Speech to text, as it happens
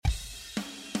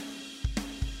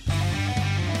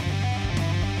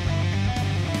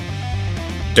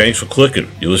thanks for clicking.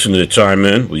 You listen to The Time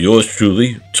In with yours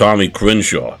truly, Tommy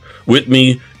Crenshaw. With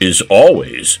me, as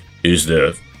always, is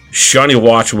the shiny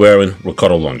watch wearing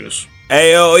Ricardo Lungus.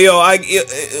 Hey,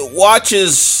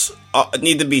 watches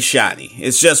need to be shiny.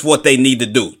 It's just what they need to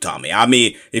do, Tommy. I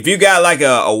mean, if you got like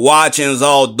a watch and it's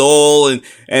all dull and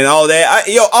all that,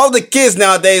 all the kids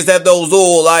nowadays have those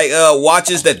little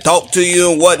watches that talk to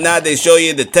you and whatnot. They show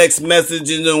you the text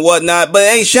messages and whatnot, but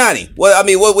it ain't shiny.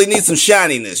 We need some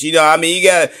shininess. You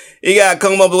gotta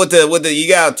come up with you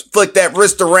gotta flick that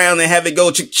wrist around and have it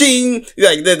go ching,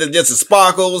 like just the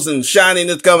sparkles and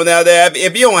shininess coming out there.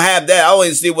 If you don't have that, I don't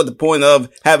even see what the point of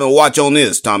having a watch on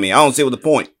is, Tommy. I don't see what the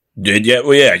point. Yeah.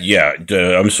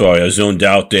 I'm sorry, I zoned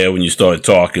out there when you started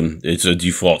talking. It's a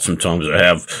default sometimes I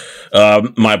have.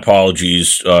 My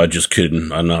apologies. Just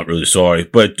kidding. I'm not really sorry.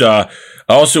 But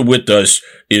also with us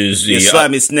is the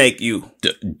slimy snake.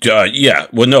 Yeah.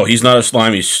 Well, no, he's not a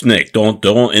slimy snake. Don't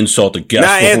insult the guest.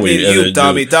 Not Anthony,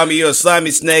 Tommy. Tommy, you're a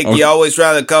slimy snake. Okay. You're always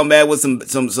trying to come back with some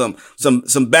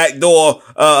backdoor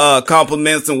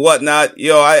compliments and whatnot.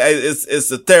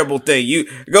 It's a terrible thing. You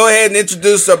go ahead and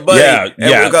introduce our buddy.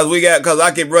 Yeah. Because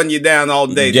I can run you down all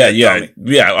day. Tommy.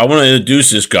 Yeah. I want to introduce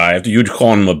this guy after you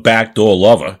call him a backdoor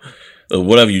lover,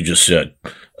 whatever you just said.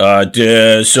 I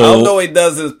don't know what he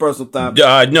does in his personal time.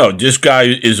 No, this guy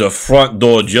is a front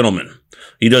door gentleman.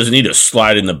 He doesn't need to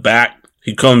slide in the back.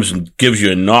 He comes and gives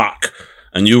you a knock,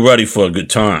 and you're ready for a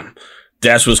good time.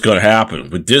 That's what's going to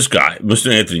happen with this guy,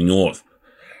 Mr. Anthony North.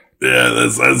 Yeah,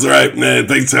 that's right, man.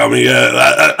 Thanks, Tommy.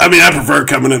 I mean, I prefer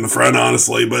coming in the front,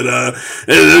 honestly, but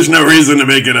there's no reason to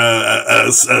make it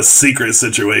a secret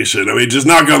situation. I mean, just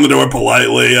knock on the door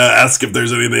politely, ask if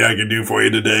there's anything I can do for you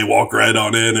today, walk right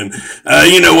on in, and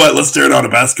you know what? Let's turn on a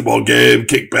basketball game,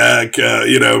 kick back,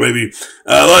 maybe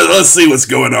let's see what's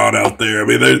going on out there. I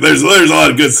mean, there's a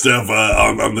lot of good stuff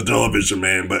on the television,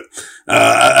 man, but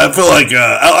I feel like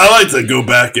I like to go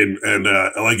back and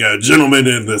like a gentleman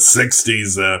in the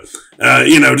 60s,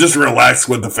 just relax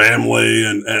with the family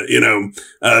and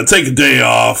take a day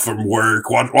off from work,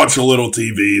 watch a little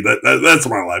TV. That's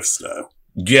my lifestyle.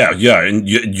 Yeah, and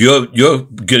you're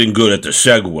getting good at the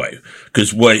segue,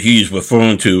 because what he's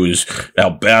referring to is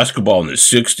how basketball in the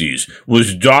 60s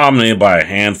was dominated by a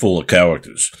handful of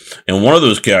characters. And one of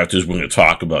those characters we're going to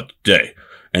talk about today,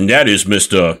 and that is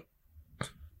Mr.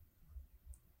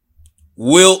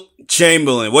 Wilt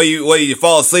Chamberlain. What you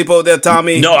fall asleep over there,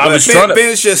 Tommy? No, I was trying to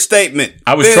finish your statement.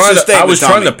 I was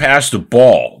trying to pass the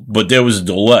ball, but there was a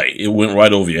delay. It went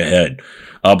right over your head.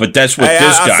 But that's what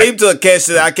this guy. I seem to have catched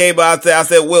it. I came out there. I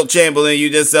said Wilt Chamberlain. You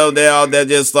just out there,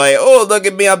 just like, oh, look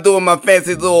at me. I'm doing my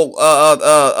fancy little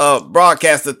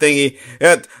broadcaster thingy.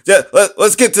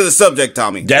 Let's get to the subject,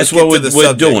 Tommy. That's what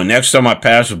we're doing. Next time I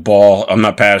pass the ball, I'm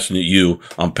not passing it to you.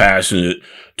 I'm passing it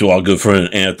to our good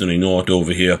friend Anthony North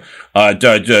over here.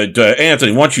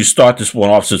 Anthony, why don't you start this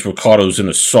one off since Ricardo's in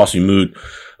a saucy mood?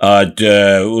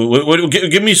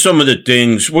 Give me some of the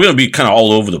things. We're going to be kind of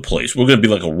all over the place. We're going to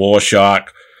be like a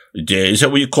Rorschach. Is that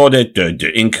what you call that?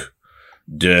 The ink?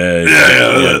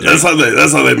 That's how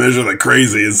they measure the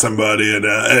crazy in somebody. And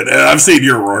I've seen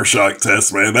your Rorschach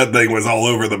test, man. That thing was all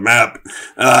over the map.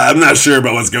 I'm not sure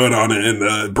about what's going on in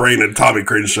the brain of Tommy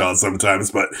Crenshaw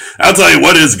sometimes, but I'll tell you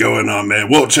what is going on, man.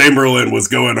 Wilt Chamberlain was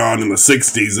going on in the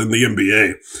 60s in the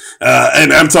NBA.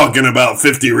 And I'm talking about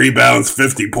 50 rebounds,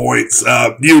 50 points.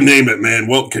 You name it, man.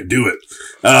 Wilt could do it.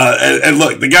 And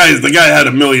look, the guy had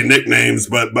a million nicknames,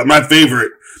 but my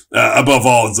favorite, above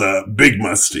all is, Big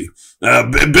Musty.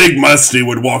 Big Musty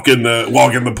would walk in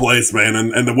the place, man,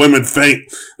 and the women faint,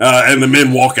 and the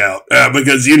men walk out,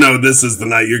 because this is the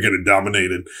night you're getting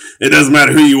dominated. It doesn't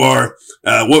matter who you are.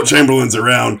 Wilt Chamberlain's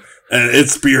around, and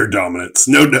it's spear dominance.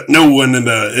 No one in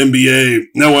the NBA,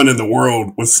 no one in the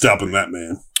world was stopping that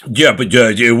man. Yeah, but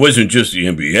it wasn't just the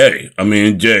NBA. I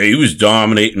mean, he was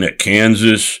dominating at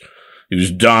Kansas. He was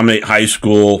dominating high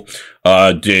school.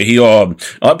 A lot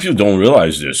of people don't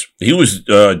realize this. He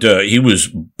was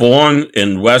born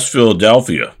in West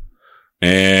Philadelphia,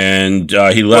 and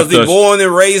he left. Was he born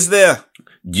and raised there?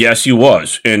 Yes, he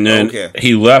was, and then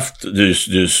he left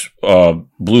this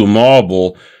Blue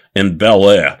Marble in Bel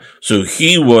Air. So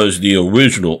he was the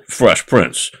original Fresh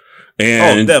Prince,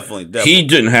 and definitely. He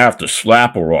didn't have to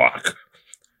slap a rock;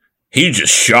 he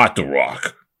just shot the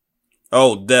rock.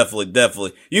 Oh,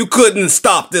 definitely. You couldn't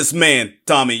stop this man,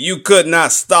 Tommy. You could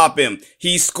not stop him.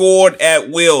 He scored at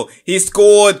will. He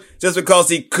scored just because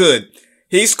he could.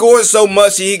 He scored so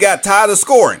much he got tired of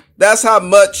scoring. That's how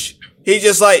much he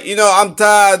just like, I'm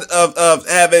tired of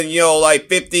having, like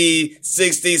 50,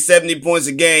 60, 70 points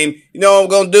a game. You know what I'm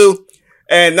going to do?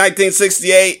 And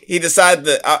 1968, he decided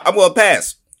that I'm going to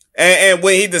pass. And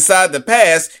when he decided to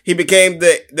pass, he became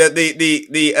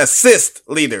the assist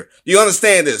leader. You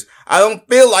understand this? I don't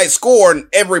feel like scoring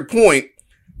every point,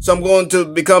 so I'm going to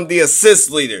become the assist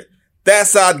leader.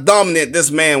 That's how dominant this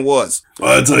man was.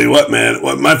 Well, I'll tell you what, man.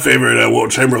 My favorite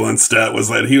Wilt Chamberlain stat was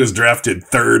that he was drafted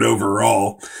 3rd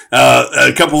overall.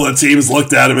 A couple of teams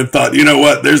looked at him and thought, you know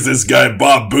what, there's this guy,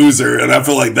 Bob Boozer, and I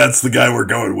feel like that's the guy we're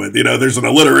going with. You know, there's an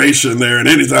alliteration there, and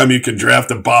anytime you can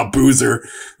draft a Bob Boozer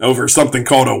over something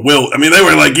called a Wilt, I mean, they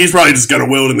were like, he's probably just got a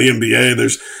Wilt in the NBA.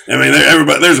 There's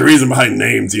a reason behind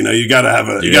names. You know, you gotta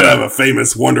have a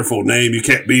famous, wonderful name. You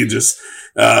can't be just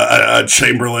a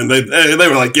Chamberlain. They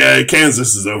were like, yeah,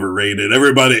 Kansas is overrated.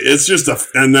 Everybody, it's just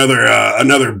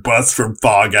another bust from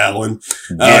Thog Allen.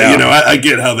 I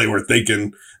get how they were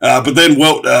thinking. But then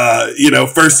Wilt,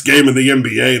 first game in the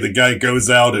NBA, the guy goes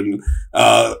out and,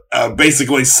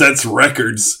 basically sets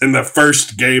records in the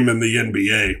first game in the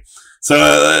NBA. So,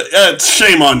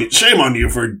 shame on you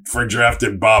for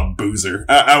drafting Bob Boozer.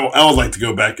 I would like to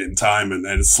go back in time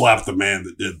and slap the man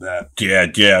that did that.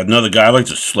 Yeah. Another guy I'd like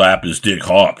to slap is Dick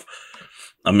Hop.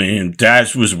 I mean,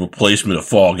 that was a replacement of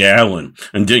Thog Allen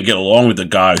and didn't get along with the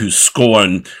guy who's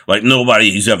scoring like nobody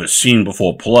he's ever seen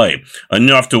before play.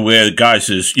 Enough to where the guy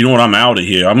says, you know what, I'm out of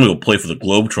here. I'm going to go play for the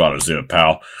Globetrotters there,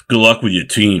 pal. Good luck with your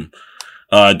team.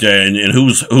 And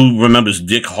who remembers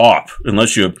Dick Hop,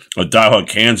 unless you're a diehard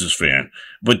Kansas fan.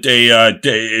 But goes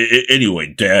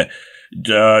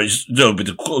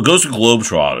to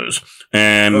Globetrotters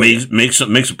and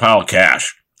makes a pile of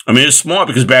cash. I mean, it's smart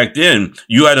because back then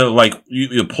you had to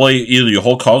you play either your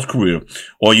whole college career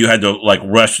or you had to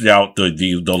rest out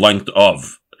the length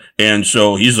of. And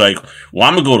so he's like, well,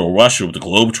 I'm going to go to Russia with the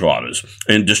Globetrotters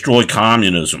and destroy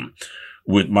communism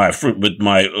with my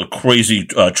crazy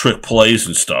trick plays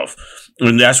and stuff.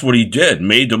 And that's what he did.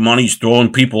 Made the money,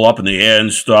 throwing people up in the air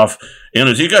and stuff. And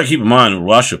you got to keep in mind, in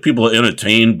Russia, people are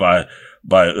entertained by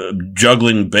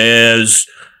juggling bears.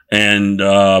 And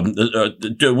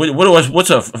what's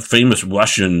a famous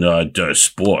Russian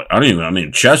sport?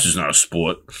 Chess is not a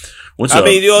sport. They're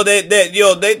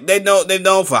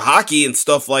known for hockey and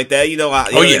stuff like that.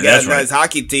 That's right. Nice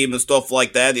hockey team and stuff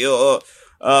like that.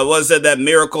 Was that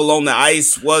Miracle on the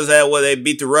Ice? Was that where they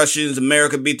beat the Russians?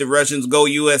 America beat the Russians. Go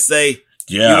USA.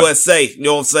 Yeah. USA. You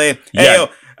know what I'm saying? Yeah.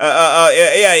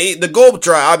 The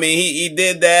Globetrotter. I mean, he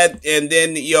did that, and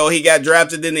then he got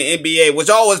drafted in the NBA, which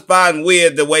I always find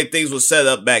weird the way things were set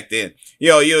up back then.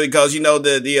 Because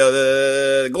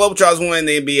the Globetrotters won in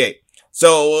the NBA,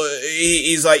 so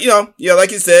he's like,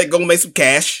 like you said, go make some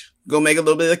cash, go make a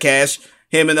little bit of cash.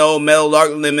 Him and the old Metal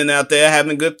Lark Lemon out there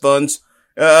having good funds.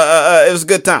 It was a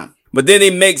good time. But then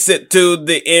he makes it to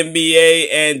the NBA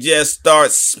and just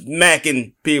starts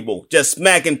smacking people.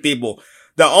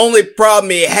 The only problem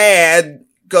he had,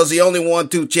 because he only won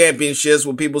 2 championships,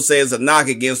 what people say is a knock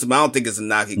against him. I don't think it's a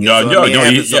knock against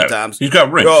him. Sometimes. He's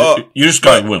got rings. You just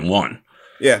got to win one.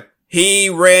 Yeah. He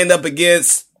ran up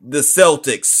against the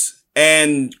Celtics,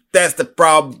 and that's the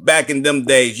problem back in them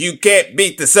days. You can't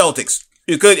beat the Celtics.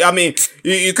 You couldn't beat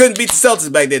the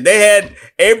Celtics back then. They had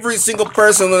every single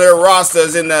person on their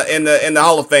rosters in the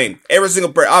Hall of Fame. Every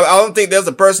single person. I don't think there's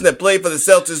a person that played for the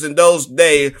Celtics in those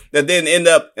days that didn't end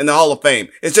up in the Hall of Fame.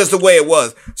 It's just the way it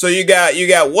was. So you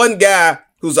got one guy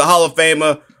who's a Hall of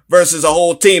Famer versus a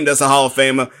whole team that's a Hall of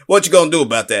Famer. What you gonna do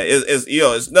about that?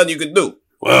 It's nothing you can do.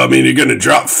 Well, I mean, you're going to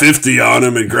drop 50 on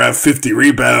him and grab 50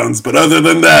 rebounds, but other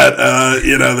than that,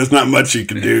 there's not much you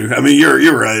can do. I mean,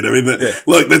 you're right. I mean,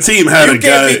 look, the team had a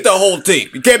guy. You can't beat the whole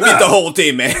team. You can't beat the whole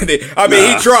team, man. I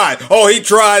mean, he tried. He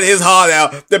tried his heart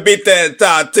out to beat that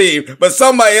entire team, but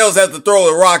somebody else has to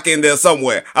throw the rock in there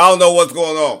somewhere. I don't know what's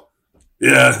going on.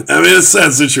 Yeah, I mean, it's a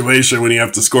sad situation when you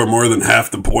have to score more than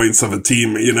half the points of a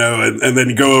team, and then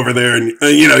you go over there and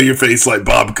you face like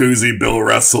Bob Cousy, Bill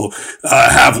Russell,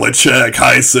 Havlicek,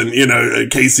 Hyson,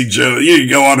 Casey Jones. You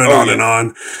go on and on and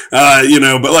on.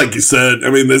 But like you said,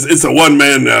 I mean, it's a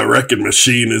one-man wrecking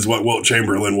machine is what Wilt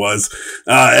Chamberlain was.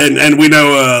 And we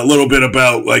know a little bit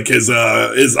about like his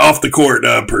off the court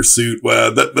pursuit.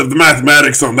 The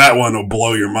mathematics on that one will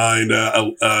blow your mind,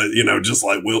 just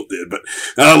like Wilt did. But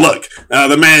look.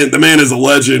 The man is a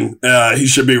legend. He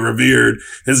should be revered.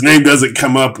 His name doesn't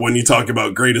come up when you talk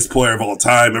about greatest player of all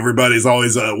time. Everybody's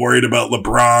always worried about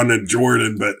LeBron and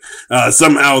Jordan, but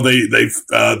somehow they've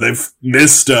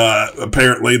missed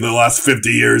apparently the last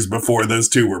 50 years before those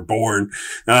two were born.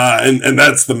 And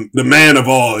that's the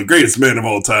greatest man of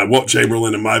all time, Wilt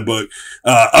Chamberlain in my book.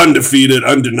 Undefeated,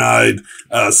 undenied,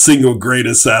 single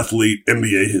greatest athlete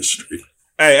NBA history.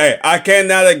 Hey, I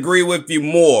cannot agree with you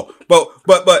more. But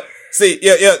See,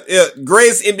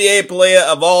 greatest NBA player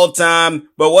of all time,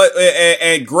 but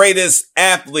and greatest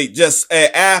athlete, just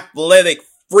an athletic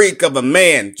freak of a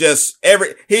man.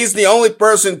 He's the only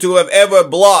person to have ever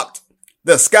blocked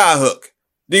the skyhook.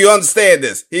 Do you understand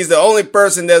this? He's the only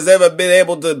person that's ever been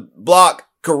able to block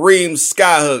Kareem's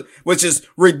skyhook, which is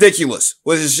ridiculous,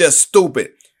 which is just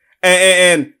stupid.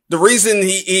 And the reason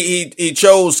he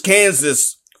chose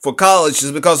Kansas for college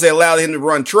is because they allowed him to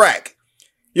run track.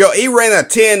 He ran a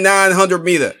 10-900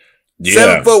 meter.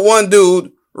 Yeah. 7'1"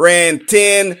 dude ran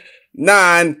 10-9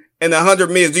 and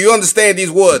 100 meters. Do you understand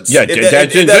these words? Yeah,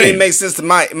 it doesn't make sense to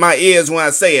my ears when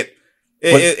I say it.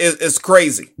 It's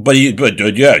crazy. But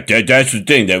that's the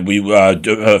thing that we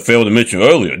failed to mention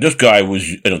earlier. This guy was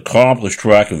an accomplished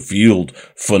track and field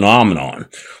phenomenon.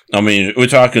 I mean, we're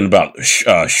talking about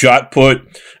shot put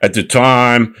at the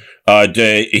time.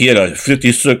 He had a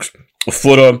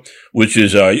 56-footer, which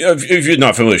is, if you're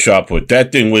not familiar with shot put,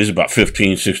 that thing weighs about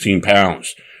 15, 16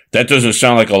 pounds. That doesn't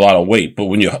sound like a lot of weight, but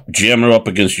when you jam it up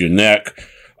against your neck,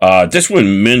 that's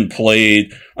when men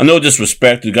played. I know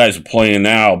disrespect the guys are playing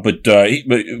now, but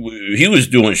he was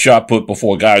doing shot put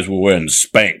before guys were wearing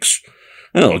Spanx.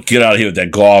 Get out of here with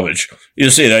that garbage. You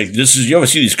say that you ever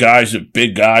see these guys, the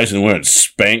big guys, and wearing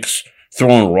Spanx,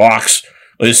 throwing rocks?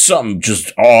 There's something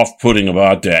just off-putting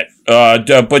about that.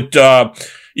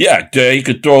 He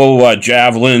could throw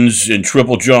javelins and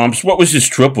triple jumps. What was his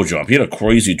triple jump? He had a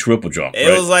crazy triple jump.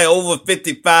 It was like over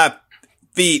 55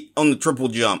 feet on the triple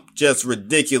jump. Just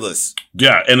ridiculous.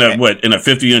 Yeah, in a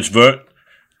 50-inch vert?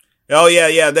 Oh,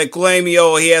 yeah. They claim, he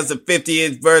has a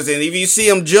 50-inch vert, and if you see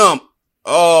him jump,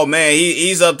 oh, man,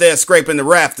 he's up there scraping the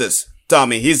rafters,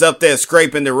 Tommy. He's up there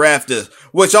scraping the rafters,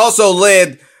 which also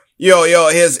led,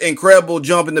 his incredible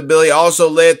jumping ability also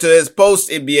led to his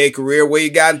post-NBA career where he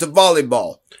got into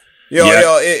volleyball.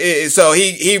 So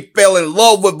he fell in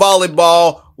love with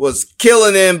volleyball, was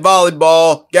killing in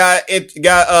volleyball, got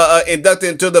inducted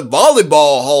into the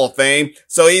Volleyball Hall of Fame.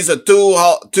 So he's a two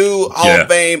Hall of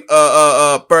Fame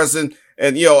person.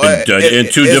 And in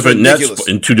two different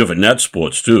net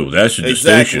sports too. That's the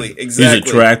distinction. Exactly. He's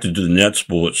attracted to the net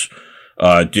sports.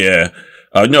 I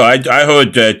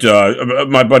heard that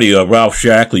my buddy Ralph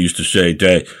Shackley used to say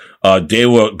that they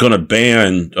were going to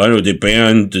ban. I know they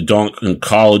banned the dunk in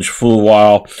college for a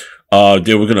while.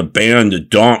 They were going to ban the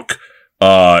dunk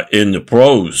in the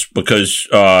pros because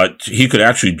he could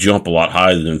actually jump a lot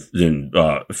higher than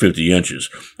 50 inches.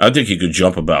 I think he could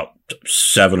jump about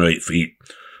 7 or 8 feet.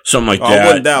 Something like that.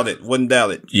 Wouldn't doubt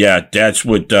it. Yeah, that's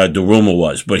what the rumor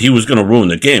was. But he was going to ruin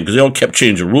the game because they all kept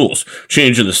changing rules,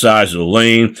 changing the size of the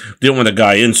lane. Didn't want a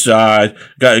guy inside.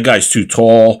 The guy's too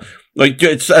tall. Like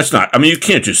that's not. I mean, you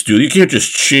can't just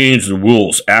change the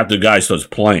rules after the guy starts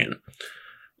playing.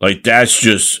 Like that's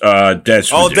just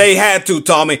that's. Oh, ridiculous. They had to,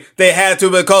 Tommy. They had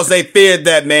to because they feared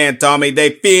that man, Tommy.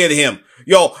 They feared him.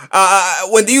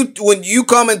 When you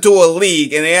come into a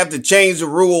league and they have to change the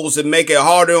rules and make it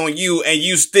harder on you and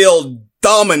you still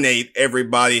dominate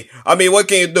everybody, I mean, what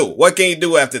can you do? What can you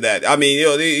do after that? I mean,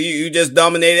 you just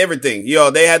dominate everything.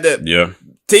 They had to. Yeah.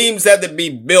 Teams had to be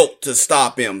built to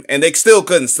stop him, and they still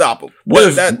couldn't stop him.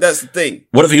 That's the thing.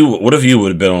 What if you would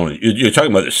have been on? You're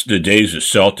talking about the days of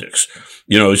Celtics.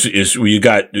 Is where you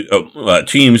got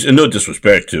teams, and no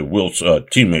disrespect to Wilt's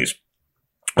teammates.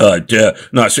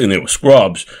 Not saying they were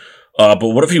scrubs, but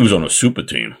what if he was on a super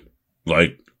team?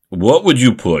 Like, what would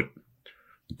you put?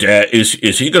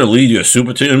 Is he going to lead your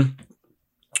super team?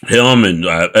 Him and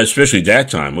especially that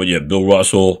time when you had Bill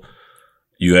Russell,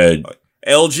 you had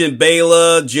Elgin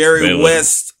Baylor, Jerry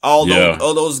West, all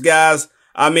those guys.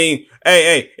 I mean,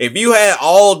 hey, if you had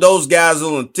all those guys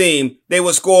on the team, they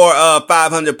would score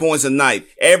 500 points a night.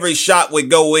 Every shot would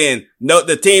go in. No,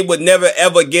 the team would never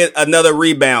ever get another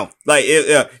rebound. Like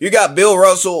you got Bill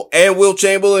Russell and Wilt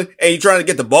Chamberlain, and you're trying to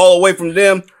get the ball away from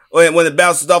them when it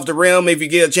bounces off the rim. If you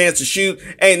get a chance to shoot,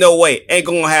 ain't no way, ain't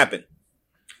gonna happen.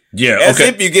 Yeah, that's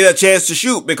if you get a chance to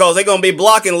shoot because they're going to be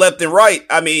blocking left and right.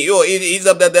 I mean, he's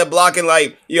up there blocking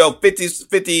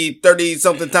 50, 30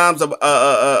 something times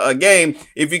a game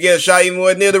if you get a shot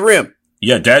even near the rim.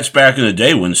 Yeah, that's back in the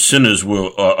day when centers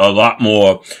were a lot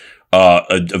more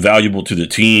valuable to the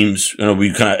teams.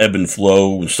 We kind of ebb and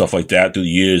flow and stuff like that through the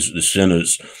years. The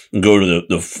centers and go to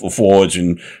the forwards,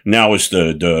 and now it's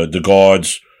the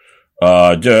guards.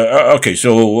 Okay,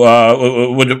 so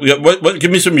give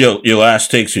me some of your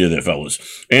last takes here there, fellas.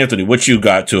 Anthony, what you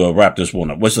got to wrap this one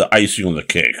up? What's the icing on the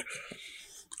cake?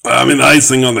 I mean, the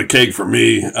icing on the cake for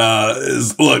me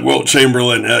is, look, Wilt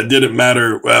Chamberlain, didn't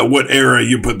matter what era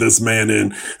you put this man in.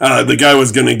 The guy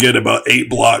was going to get about 8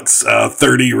 blocks,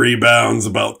 30 rebounds,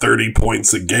 about 30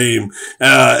 points a game.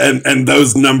 And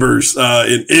those numbers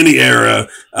in any era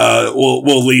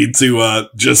will lead to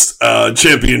just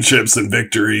championships and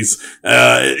victories.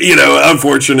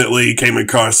 Unfortunately, he came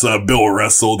across Bill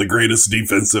Russell, the greatest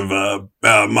defensive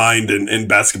mind in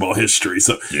basketball history.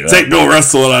 So take Bill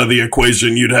Russell out of the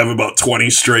equation, you'd have about 20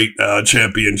 straight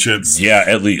championships. Yeah,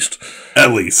 at least.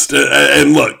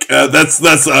 And look,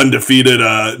 that's undefeated.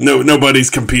 Nobody's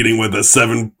competing with a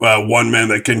 7'1" man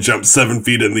that can jump 7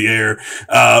 feet in the air,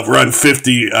 run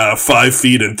 5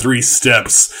 feet in 3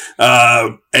 steps,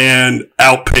 and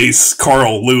outpace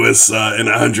Carl Lewis in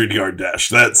a 100-yard dash.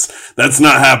 That's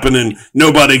not happening.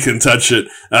 Nobody can touch it.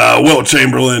 Wilt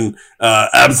Chamberlain,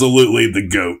 absolutely the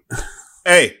GOAT.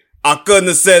 Hey, I couldn't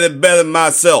have said it better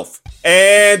myself.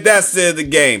 And that's it of the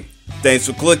game. Thanks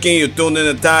for clicking. You're tuned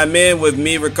in to Time In with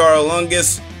me, Ricardo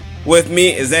Lungus. With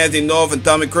me is Anthony North and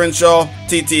Tommy Crenshaw,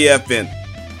 TTFN.